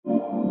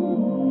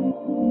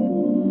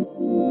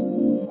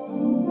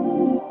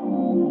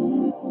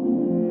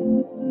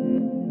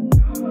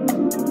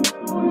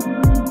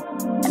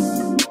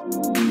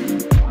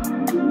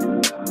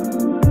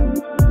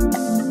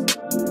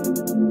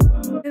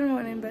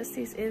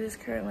besties. It is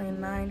currently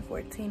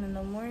 9:14 in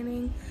the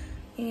morning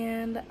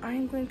and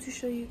I'm going to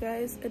show you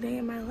guys a day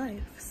in my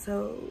life.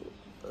 So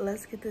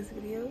let's get this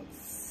video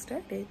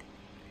started.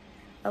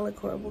 I look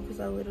horrible because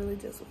I literally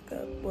just woke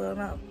up. Well,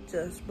 not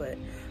just, but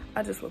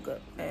I just woke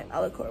up and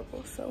I look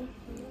horrible. So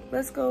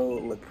let's go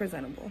look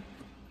presentable.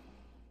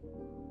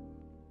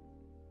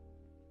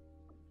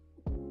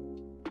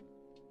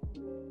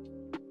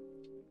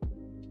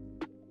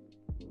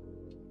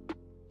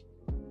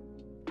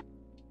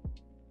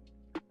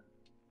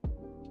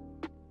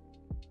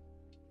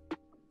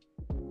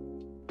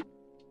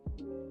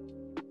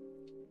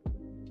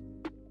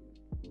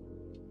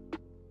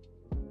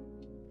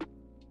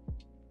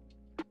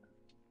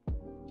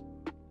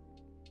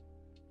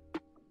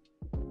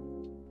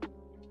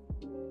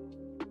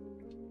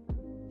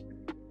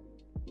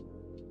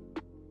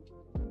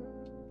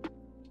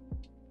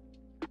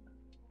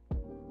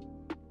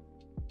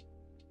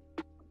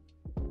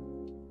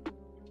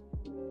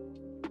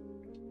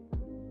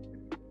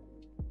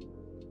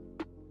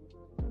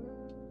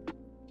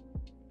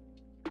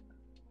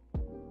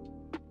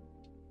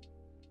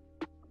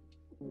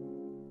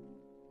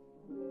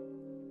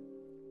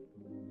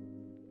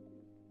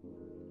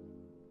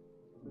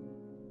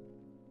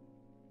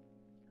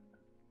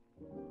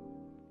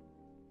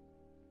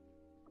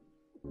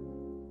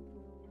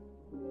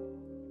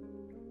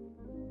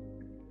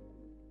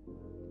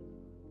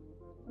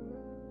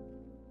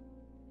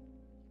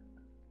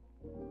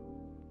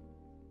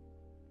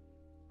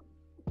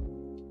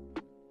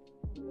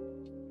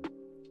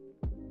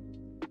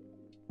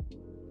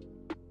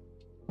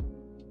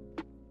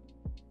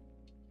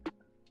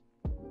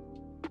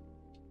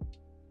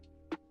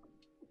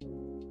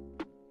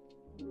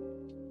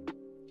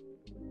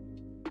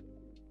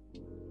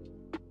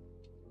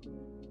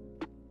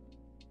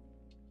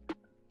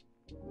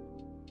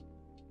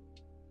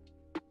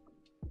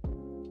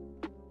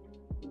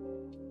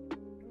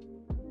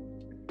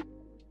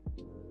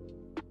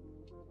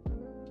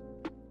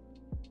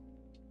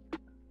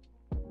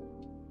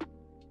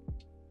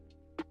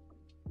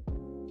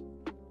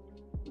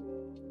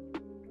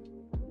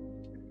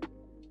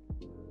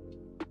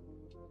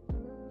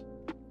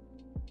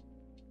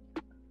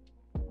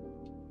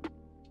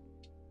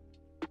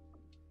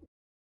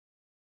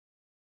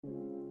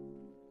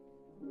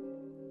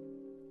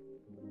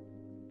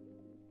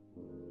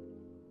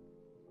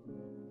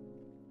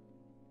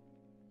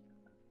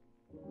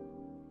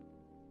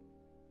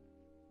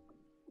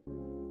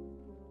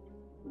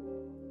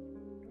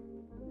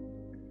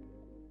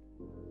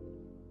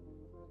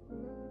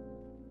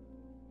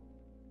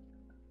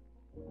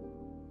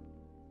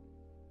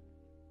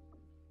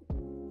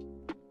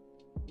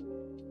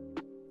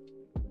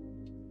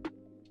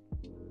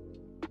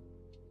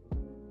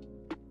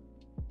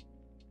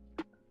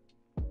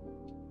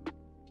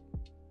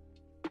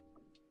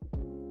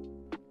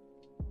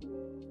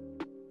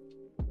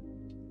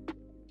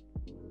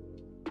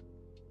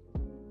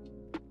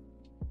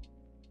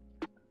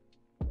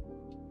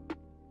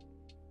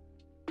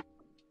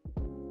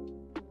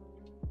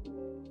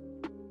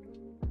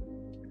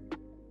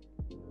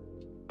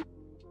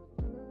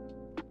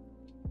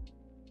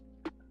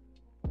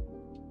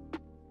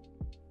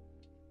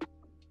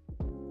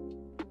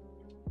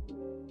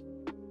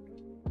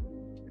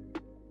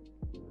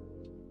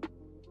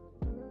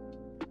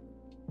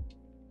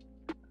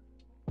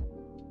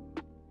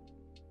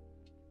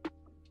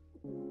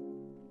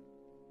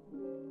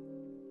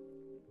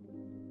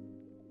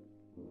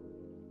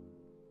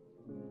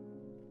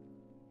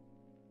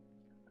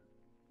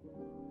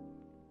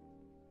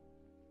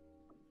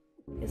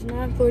 It's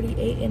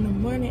 9:48 in the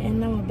morning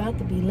and I'm about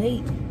to be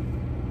late.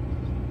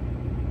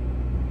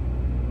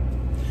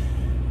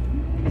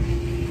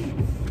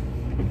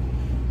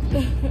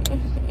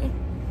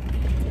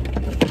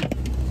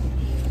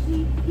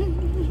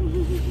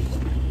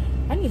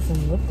 I need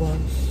some lip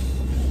gloss.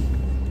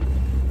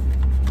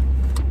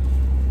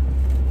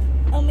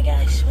 Oh my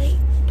gosh, wait,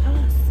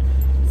 pause,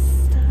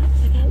 stop,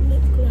 I got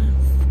lip gloss.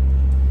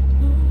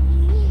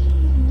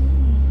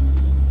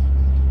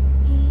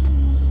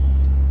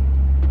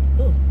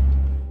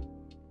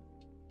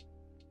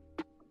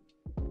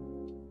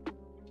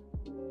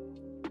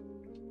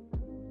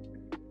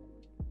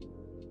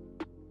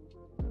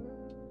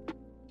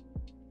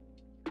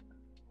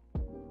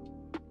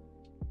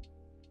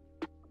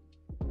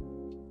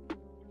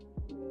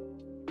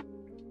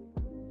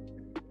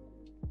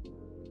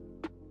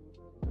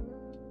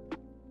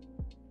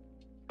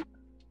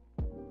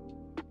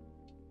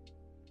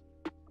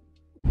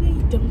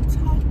 Don't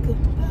talk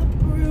about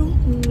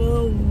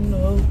Bruno,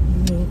 no,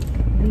 no,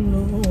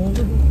 no.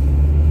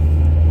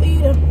 We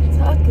don't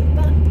talk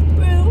about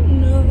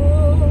Bruno,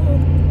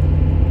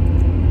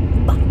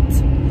 but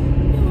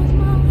it was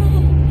my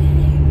wedding.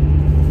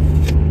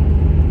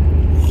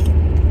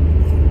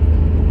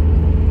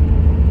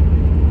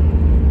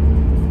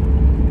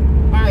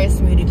 Alright,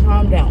 sweetie,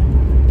 calm down.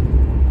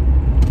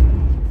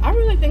 I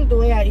really think the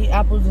way I eat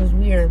apples is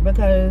weird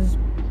because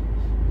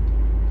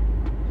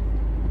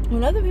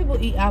when other people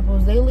eat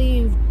apples, they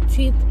leave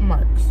teeth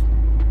marks.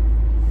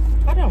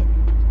 I don't.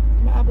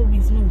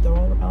 and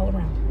throw it all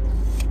around.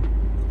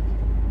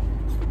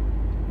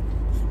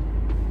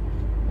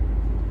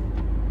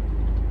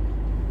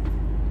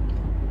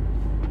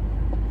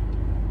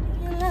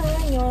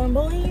 Your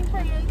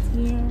boyfriend's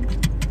here.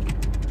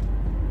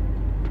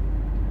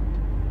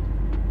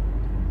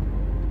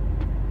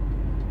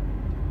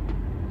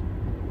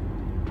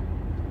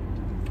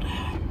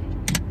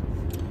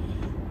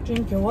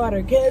 Drink your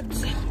water,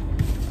 kids. I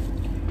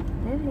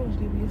remember when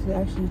people used to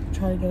actually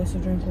try to get us to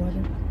drink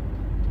water.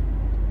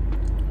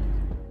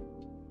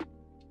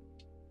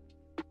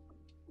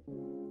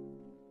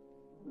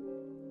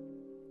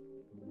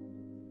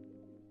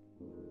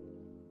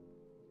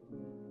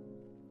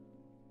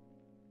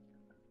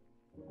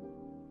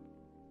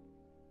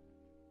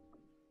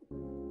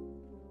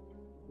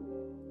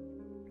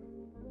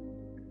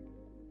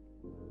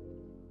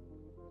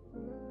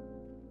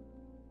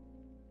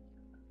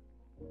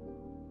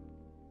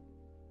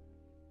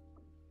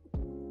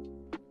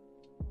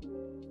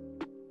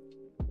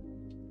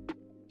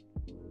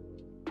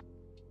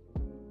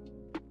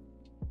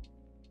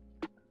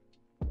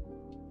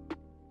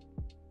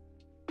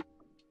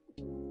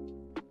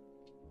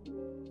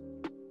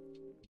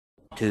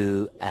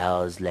 Two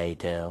hours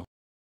later.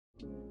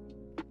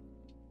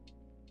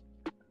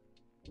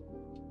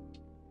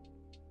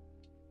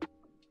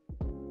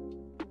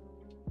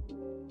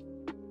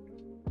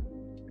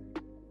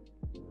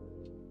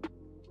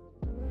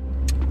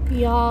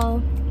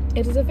 Y'all,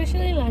 it is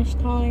officially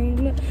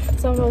lunchtime,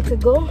 so I'm about to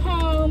go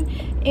home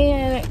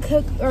and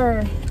cook.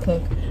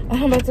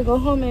 I'm about to go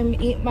home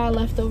and eat my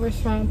leftovers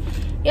from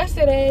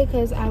yesterday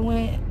because I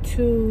went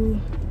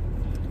to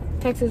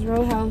Texas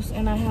Roadhouse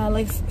and I had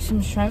like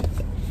some shrimp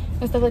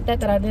and stuff like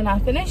that I did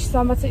not finish, so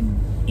I'm about to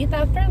eat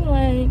that for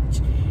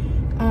lunch.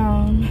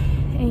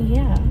 And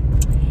yeah,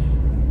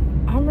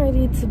 I'm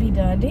ready to be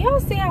done. Do y'all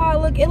see how I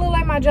look? It look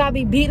like my job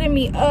be beating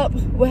me up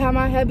with how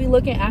my head be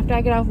looking after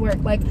I get off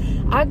work. Like,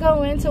 I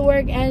go into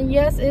work and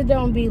yes, it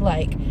don't be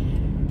like,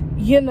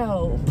 you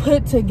know,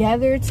 put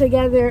together,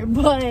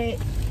 but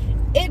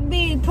it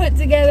be put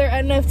together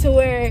enough to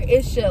where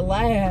it should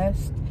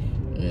last.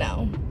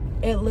 No,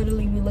 it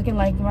literally be looking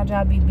like my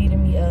job be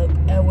beating me up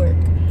at work.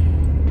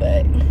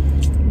 But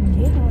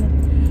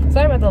yeah,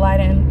 sorry about the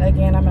lighting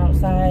again. I'm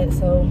outside,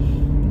 so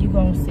you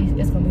gonna see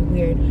it's gonna be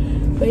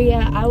weird. But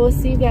yeah, I will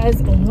see you guys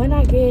when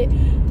I get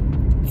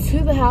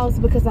to the house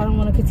because I don't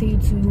want to continue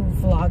to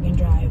vlog and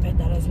drive.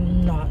 That is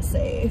not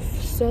safe.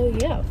 So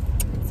yeah,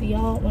 see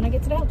y'all when I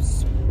get to the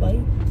house.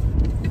 Bye.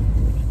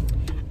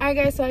 Alright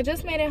guys, so I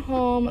just made it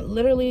home.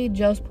 Literally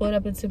just pulled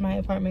up into my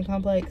apartment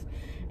complex.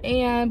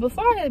 And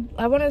before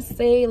I want to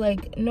say,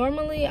 like,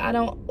 normally I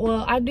don't,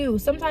 well, I do.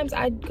 Sometimes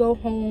I go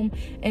home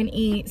and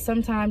eat.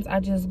 Sometimes I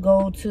just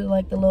go to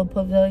like the little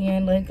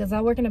pavilion, like, because I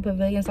work in a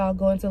pavilion, so I'll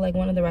go into like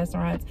one of the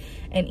restaurants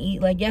and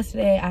eat. Like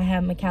yesterday I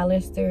had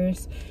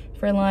McAllister's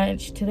for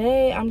lunch.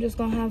 Today I'm just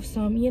gonna have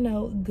some, you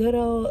know, good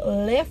old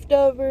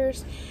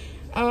leftovers.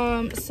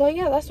 So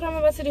yeah, that's what I'm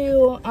about to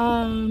do.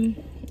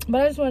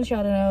 But I just want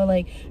y'all to know,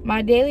 like,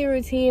 my daily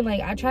routine,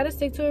 like, I try to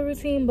stick to a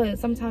routine, but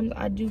sometimes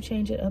I do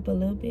change it up a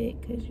little bit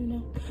because, you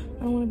know,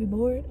 I don't want to be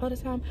bored all the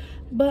time.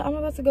 But I'm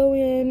about to go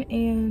in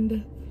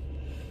and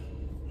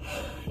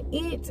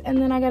eat,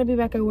 and then I got to be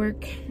back at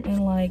work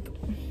in, like,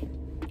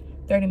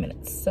 30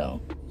 minutes.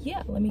 So,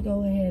 yeah, let me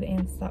go ahead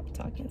and stop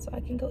talking so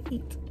I can go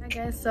eat. Hi,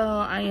 guys, so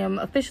I am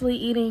officially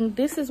eating.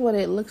 This is what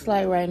it looks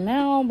like right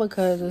now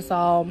because it's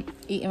all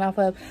eaten off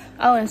of.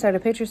 I'll insert a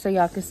picture so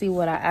y'all can see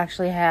what I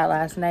actually had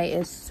last night.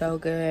 It's so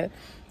good.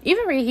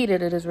 Even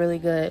reheated, it is really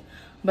good.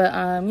 But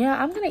yeah,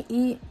 I'm gonna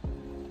eat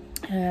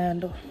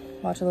and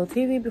watch a little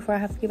TV before I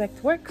have to get back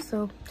to work.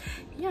 So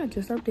yeah,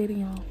 just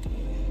updating y'all.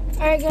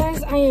 All right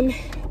guys, I am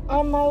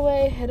on my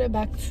way, headed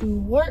back to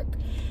work.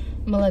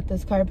 I'm gonna let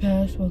this car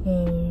pass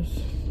because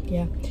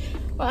yeah,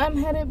 well, I'm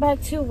headed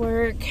back to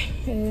work,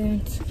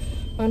 and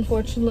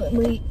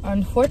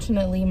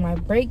unfortunately my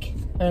break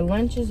or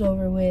lunch is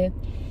over with.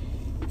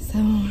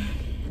 So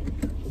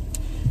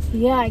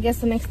yeah, I guess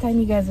the next time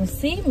you guys will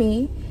see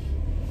me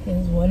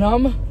is when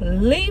I'm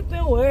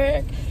leaving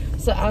work.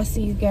 So I'll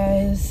see you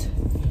guys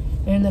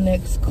in the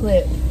next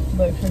clip,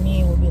 but for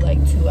me it will be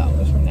like 2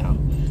 hours from now.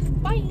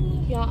 Bye.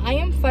 Y'all, I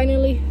am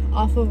finally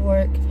off of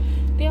work.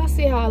 Do y'all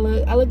see how I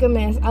look? I look a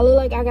mess. I look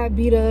like I got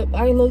beat up.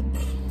 I look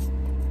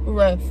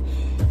rough,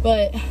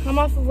 but I'm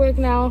off of work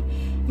now.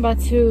 I'm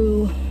about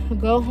to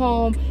go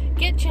home,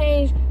 get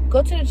changed,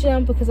 go to the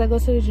gym because I go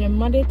to the gym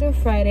Monday through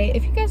Friday.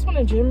 If you guys want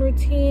a gym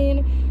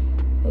routine,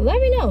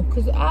 let me know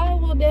because I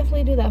will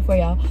definitely do that for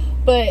y'all.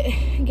 But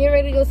get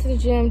ready to go to the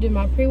gym, do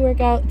my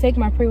pre-workout, take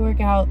my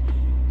pre-workout,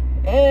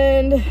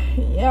 and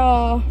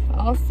yeah,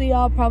 I'll see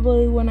y'all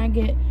probably when I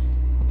get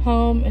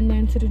home and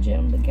then to the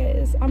gym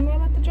because I'm not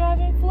about to drive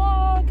and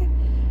vlog.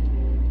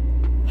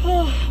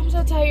 I'm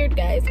so tired,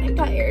 guys. I'm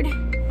tired.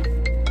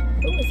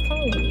 Who is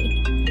calling me?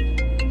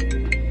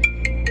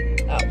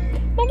 Oh,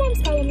 my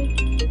mom's calling me.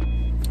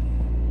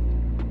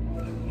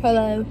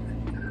 Hello.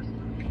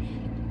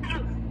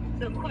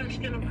 The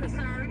question of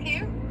concern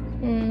here.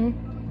 Mm.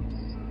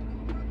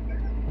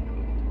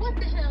 What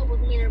the hell was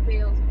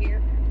Mirabelle's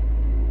gift?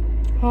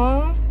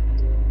 Huh?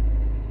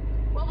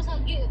 What was her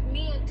gift?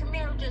 Me and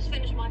Tamara just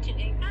finished watching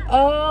a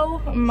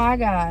Oh my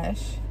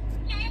gosh.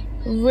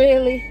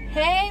 Really?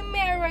 Hey,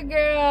 Mira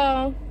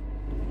girl.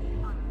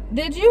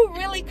 Did you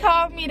really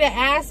call me to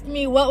ask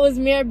me what was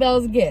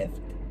Mirabelle's gift?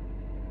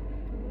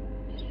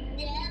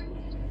 Yeah.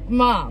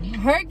 Mom,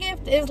 her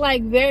gift is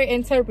like very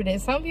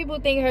interpreted. Some people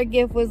think her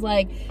gift was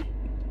like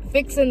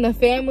fixing the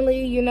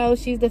family, you know,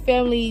 she's the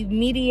family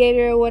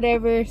mediator or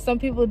whatever. Some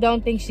people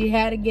don't think she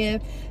had a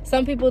gift.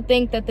 Some people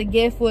think that the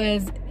gift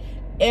was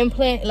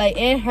implant like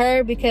in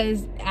her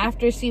because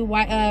after she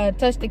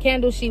touched the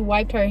candle, she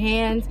wiped her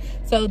hands,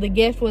 so the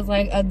gift was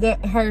like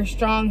her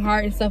strong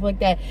heart and stuff like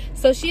that.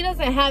 So she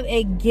doesn't have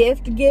a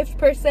gift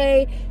per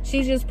se.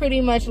 She's just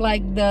pretty much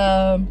like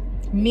the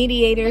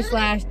mediator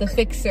slash the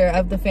fixer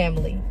of the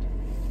family.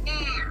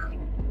 I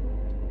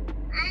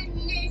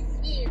miss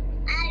you.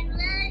 I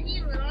love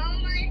you with all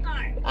my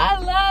heart. I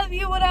love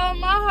you with all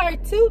my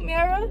heart too,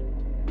 Mira.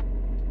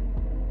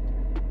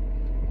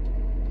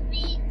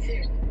 Me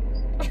too.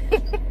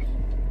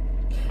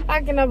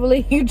 I cannot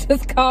believe you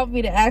just called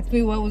me to ask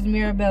me what was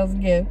Mirabelle's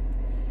gift.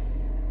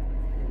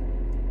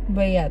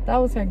 But yeah, that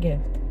was her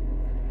gift.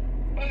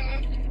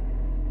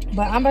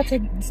 But I'm about to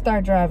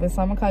start driving,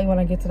 so I'm gonna call you when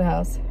I get to the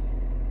house.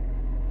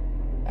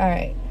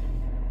 Alright.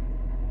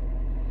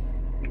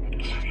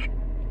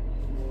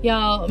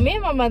 Y'all, me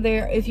and my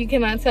mother, if you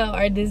cannot tell,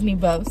 are Disney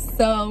buffs.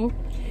 So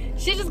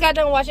she just got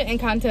done watching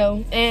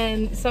Encanto,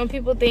 and some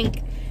people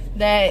think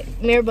that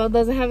Mirabelle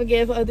doesn't have a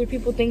gift. Other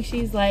people think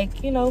she's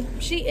like, you know,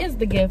 she is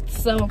the gift.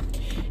 So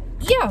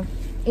yeah,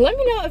 let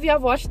me know if y'all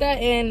watched that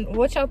and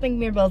what y'all think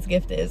Mirabelle's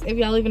gift is, if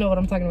y'all even know what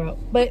I'm talking about.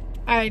 But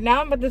all right,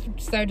 now I'm about to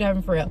start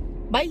driving for real.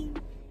 Bye.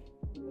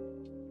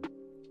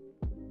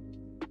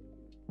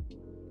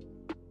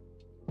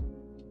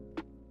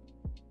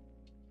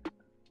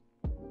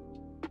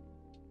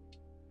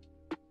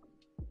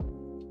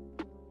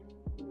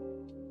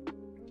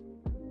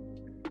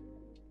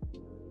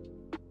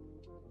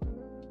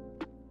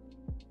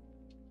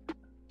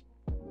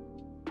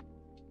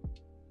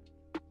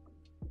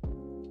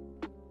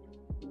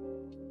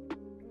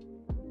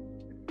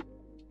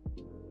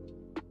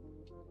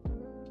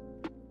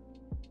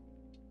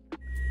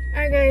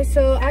 Alright guys,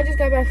 so I just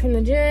got back from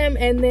the gym,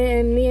 and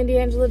then me and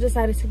D'Angelo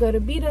decided to go to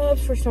D.OB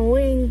for some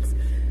wings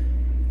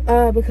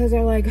because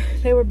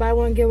they were buy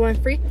one get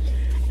one free.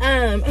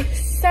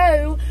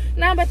 So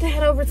now I'm about to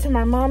head over to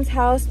my mom's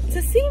house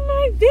to see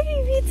my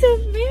baby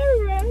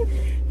Tamara,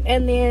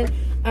 and then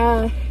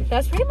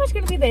that's pretty much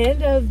gonna be the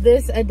end of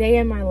this a day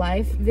in my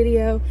life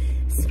video.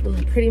 It's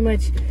pretty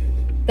much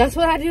that's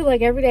what I do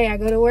like every day. I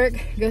go to work,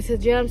 go to the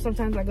gym,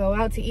 sometimes I go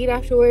out to eat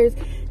afterwards.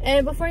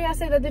 And before y'all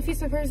say that defeats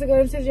the purpose to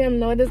go to the gym,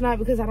 no it does not,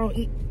 because I don't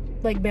eat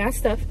like bad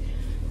stuff.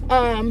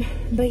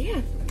 But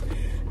yeah,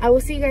 I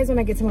will see you guys when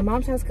I get to my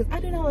mom's house, because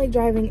I do not like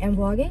driving and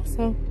vlogging.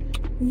 So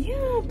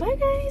yeah, bye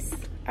guys.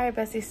 All right,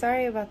 bestie,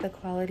 sorry about the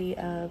quality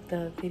of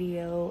the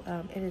video.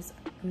 It is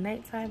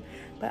nighttime,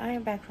 but I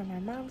am back from my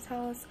mom's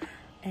house,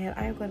 and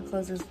I am going to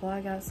close this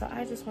vlog out. So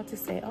I just want to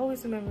say,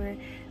 always remember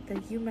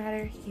that you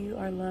matter, you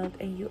are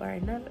loved, and you are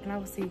enough. And I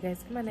will see you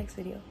guys in my next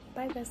video.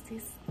 Bye,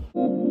 besties.